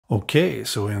Okay,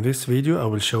 so in this video I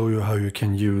will show you how you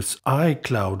can use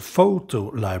iCloud photo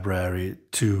library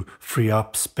to free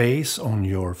up space on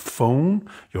your phone,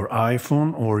 your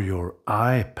iPhone or your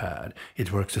iPad.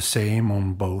 It works the same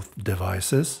on both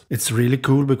devices. It's really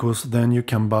cool because then you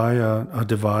can buy a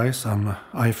device, an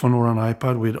iPhone or an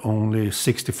iPad with only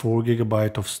 64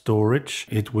 GB of storage.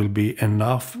 It will be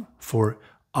enough for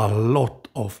a lot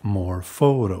of more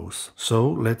photos. So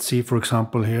let's see, for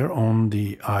example, here on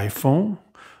the iPhone.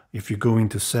 If you go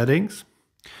into settings,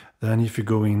 then if you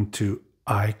go into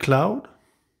iCloud,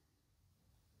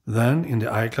 then in the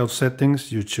iCloud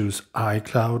settings, you choose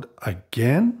iCloud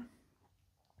again.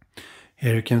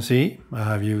 Here you can see I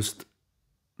have used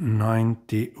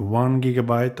 91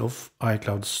 GB of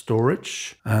iCloud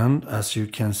storage. And as you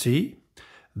can see,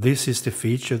 this is the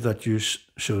feature that you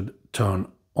should turn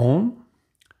on.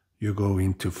 You go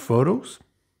into Photos.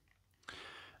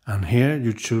 And here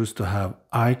you choose to have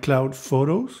iCloud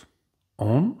Photos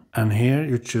on. And here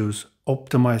you choose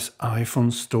Optimize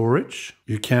iPhone Storage.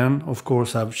 You can, of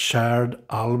course, have shared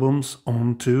albums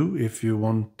on too if you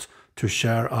want to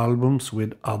share albums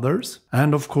with others.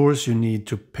 And of course, you need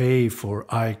to pay for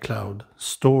iCloud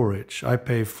storage. I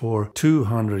pay for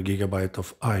 200 GB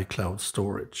of iCloud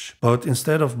storage. But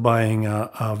instead of buying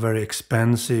a very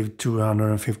expensive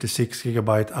 256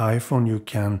 GB iPhone, you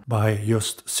can buy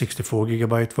just 64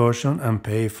 GB version and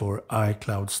pay for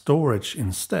iCloud storage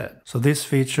instead. So this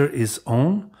feature is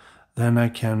on. Then I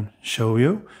can show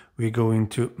you. We go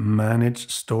into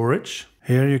Manage Storage.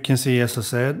 Here you can see, as I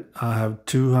said, I have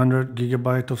 200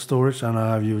 GB of storage and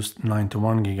I have used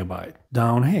 91 GB.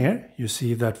 Down here, you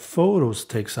see that Photos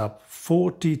takes up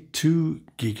 42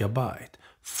 GB.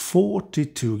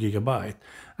 42 GB.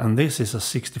 And this is a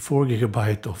 64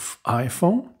 GB of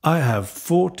iPhone. I have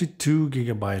 42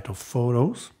 GB of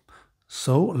photos.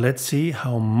 So let's see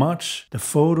how much the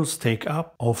photos take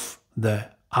up of the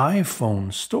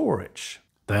iPhone storage.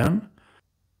 Then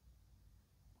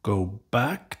go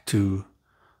back to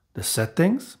the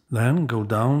settings, then go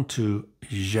down to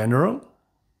General,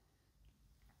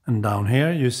 and down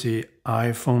here you see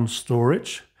iPhone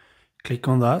storage. Click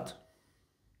on that.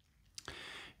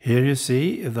 Here you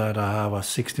see that I have a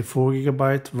 64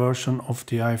 GB version of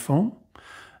the iPhone,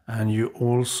 and you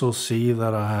also see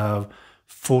that I have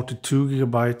 42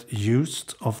 GB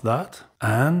used of that.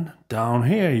 And down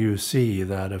here you see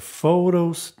that the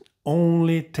photos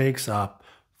only takes up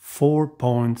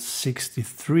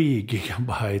 4.63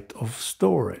 GB of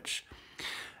storage.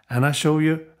 And I show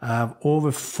you I have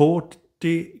over 40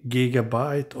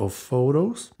 GB of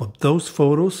photos, but those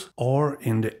photos are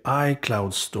in the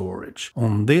iCloud storage.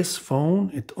 On this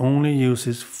phone it only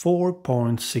uses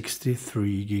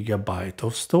 4.63 GB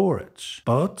of storage.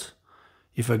 But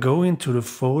if I go into the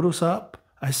Photos app,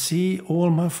 I see all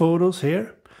my photos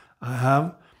here. I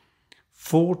have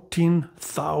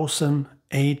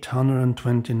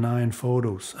 14,829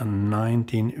 photos and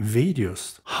 19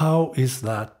 videos. How is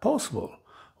that possible?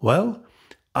 Well,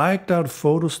 iCloud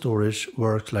photo storage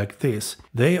works like this.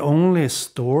 They only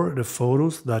store the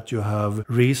photos that you have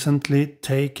recently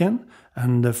taken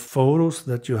and the photos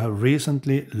that you have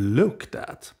recently looked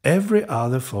at. Every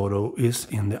other photo is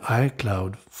in the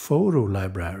iCloud photo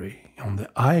library, on the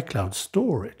iCloud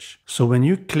storage. So when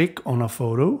you click on a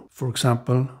photo, for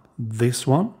example, this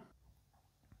one,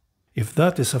 if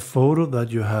that is a photo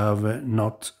that you have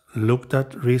not looked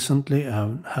at recently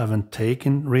and haven't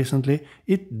taken recently,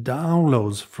 it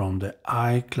downloads from the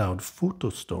iCloud photo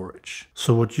storage.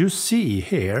 So what you see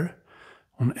here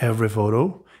on every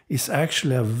photo is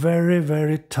actually a very,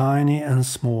 very tiny and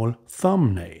small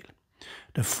thumbnail.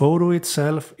 The photo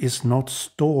itself is not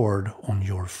stored on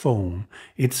your phone.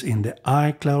 It's in the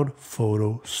iCloud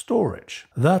photo storage.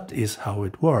 That is how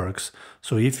it works.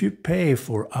 So if you pay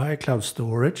for iCloud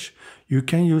storage, you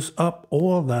can use up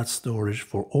all that storage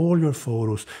for all your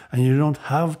photos, and you don't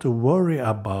have to worry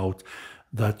about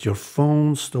that your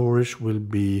phone storage will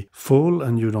be full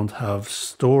and you don't have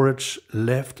storage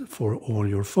left for all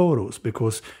your photos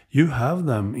because you have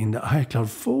them in the iCloud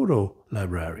photo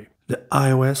library. The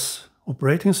iOS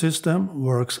operating system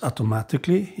works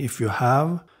automatically if you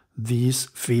have these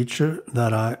features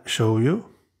that I show you.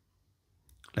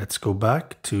 Let's go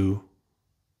back to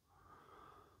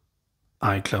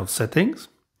iCloud settings.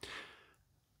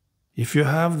 If you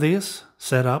have this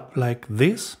set up like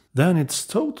this, then it's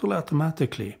totally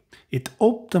automatically. It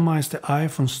optimizes the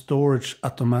iPhone storage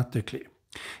automatically.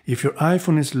 If your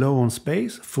iPhone is low on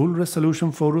space, full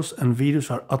resolution photos and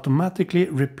videos are automatically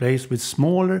replaced with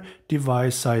smaller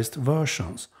device-sized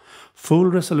versions. Full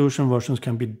resolution versions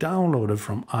can be downloaded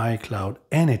from iCloud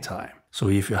anytime. So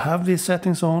if you have these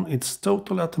settings on, it's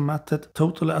totally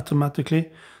automatically.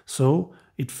 So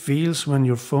it feels when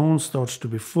your phone starts to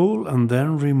be full and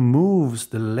then removes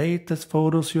the latest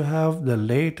photos you have, the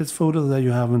latest photos that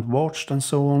you haven't watched and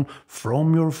so on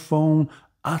from your phone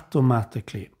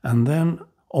automatically. And then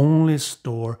only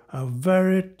store a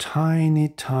very tiny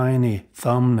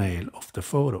thumbnail of the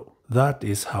photo. That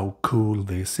is how cool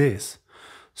this is.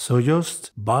 So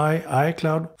just buy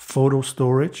iCloud photo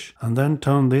storage and then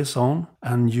turn this on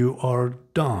and you are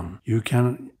done. You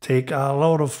can take a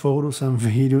lot of photos and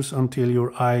videos until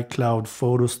your iCloud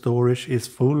photo storage is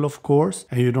full, of course,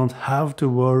 and you don't have to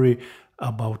worry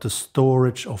about the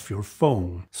storage of your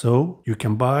phone. So you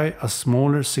can buy a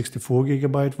smaller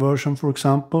 64GB version, for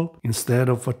example, instead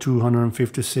of a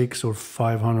 256 or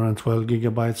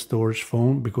 512GB storage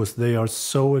phone, because they are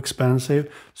so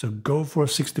expensive. So go for a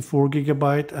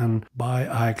 64GB and buy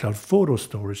iCloud photo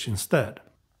storage instead.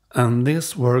 And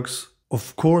this works,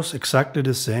 of course, exactly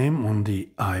the same on the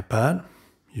iPad.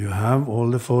 You have all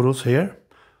the photos here,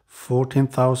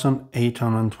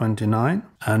 14,829.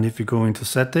 And if you go into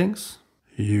settings,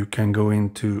 you can go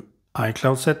into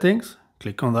iCloud settings,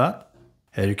 click on that.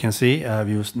 Here you can see I have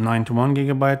used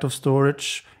 91GB of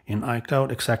storage in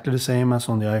iCloud, exactly the same as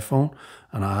on the iPhone.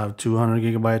 And I have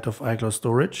 200GB of iCloud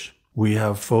storage. We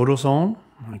have photos on.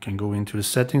 I can go into the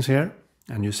settings here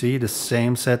and you see the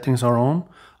same settings are on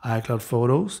iCloud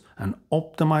photos and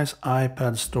optimize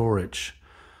iPad storage.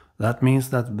 That means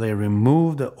that they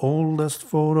remove the oldest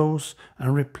photos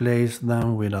and replace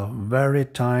them with a very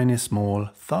tiny small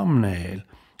thumbnail.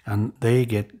 And they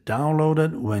get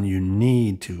downloaded when you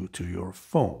need to your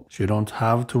phone. So you don't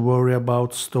have to worry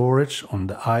about storage on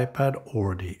the iPad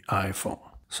or the iPhone.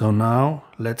 So now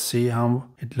let's see how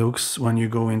it looks when you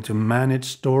go into manage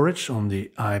storage on the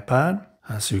iPad.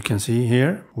 As you can see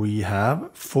here, we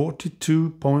have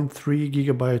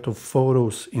 42.3GB of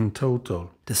photos in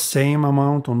total. The same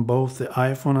amount on both the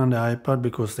iPhone and the iPad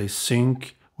because they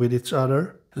sync with each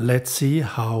other. Let's see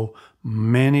how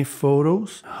many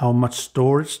photos, how much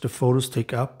storage the photos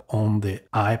take up on the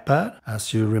iPad.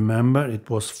 As you remember, it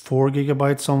was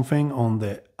 4GB something on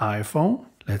the iPhone.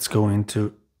 Let's go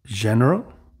into General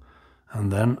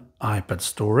and then iPad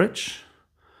storage.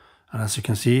 And as you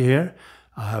can see here,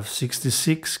 I have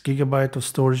 66GB of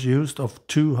storage used of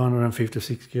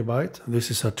 256GB. This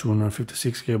is a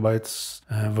 256GB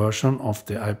version of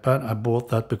the iPad. I bought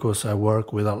that because I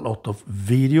work with a lot of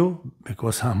video,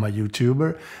 because I'm a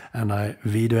YouTuber and I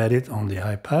video edit on the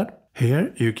iPad.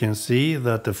 Here you can see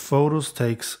that the photos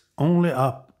takes only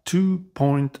up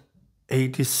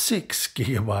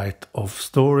 2.86GB of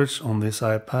storage on this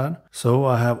iPad. So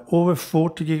I have over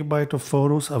 40GB of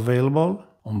photos available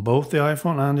on both the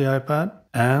iPhone and the iPad.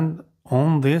 And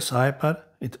on this iPad,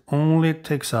 it only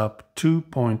takes up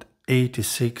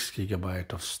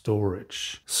 2.86GB of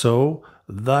storage. So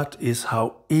that is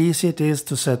how easy it is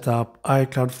to set up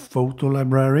iCloud photo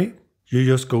library. You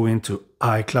just go into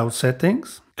iCloud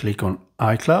settings, click on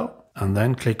iCloud, and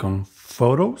then click on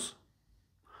Photos.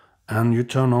 And you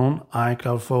turn on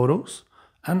iCloud Photos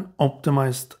and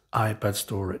optimized iPad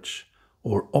storage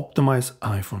or optimize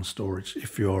iPhone storage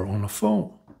if you are on a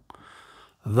phone.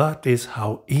 That is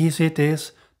how easy it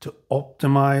is to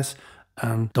optimize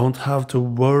and don't have to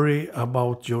worry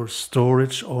about your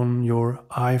storage on your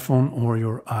iPhone or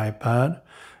your iPad.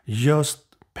 Just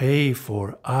pay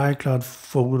for iCloud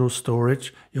photo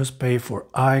storage, just pay for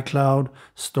iCloud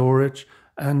storage,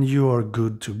 and you are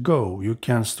good to go. You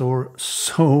can store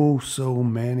so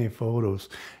many photos.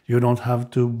 You don't have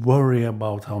to worry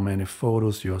about how many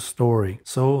photos you're storing.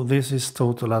 So this is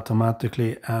total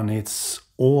automatically and it's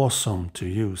awesome to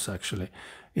use actually.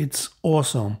 It's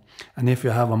awesome. And if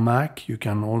you have a Mac, you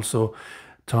can also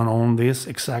turn on this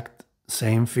exact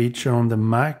same feature on the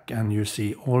Mac and you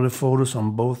see all the photos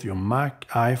on both your Mac,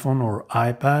 iPhone or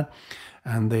iPad.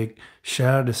 And they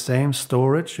share the same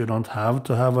storage. You don't have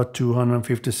to have a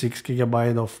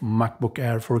 256GB of MacBook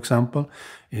Air, for example.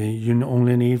 You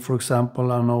only need, for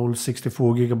example, an old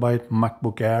 64GB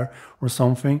MacBook Air or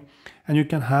something. And you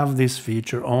can have this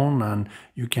feature on and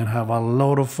you can have a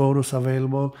lot of photos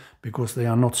available because they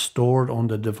are not stored on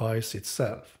the device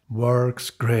itself.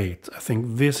 Works great. I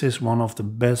think this is one of the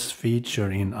best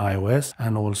features in iOS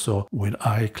and also with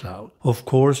iCloud. Of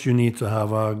course, you need to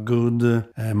have a good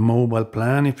mobile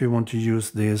plan if you want to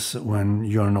use this when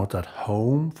you're not at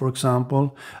home, for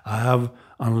example. I have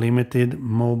unlimited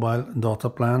mobile data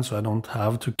plan, so I don't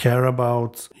have to care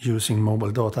about using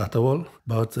mobile data at all.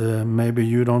 But maybe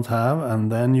you don't have, and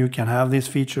then you can have this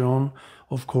feature on,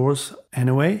 of course,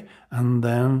 anyway, and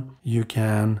then you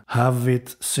can have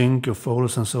it sync your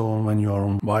photos and so on when you are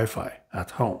on Wi-Fi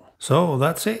at home. So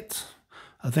that's it.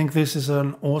 I think this is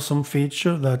an awesome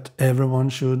feature that everyone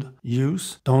should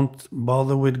use. Don't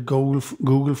bother with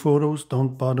Google Photos,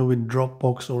 don't bother with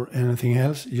Dropbox or anything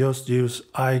else. Just use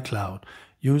iCloud.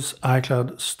 Use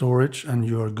iCloud storage and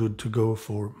you are good to go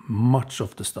for much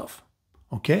of the stuff.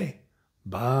 Okay,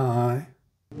 bye.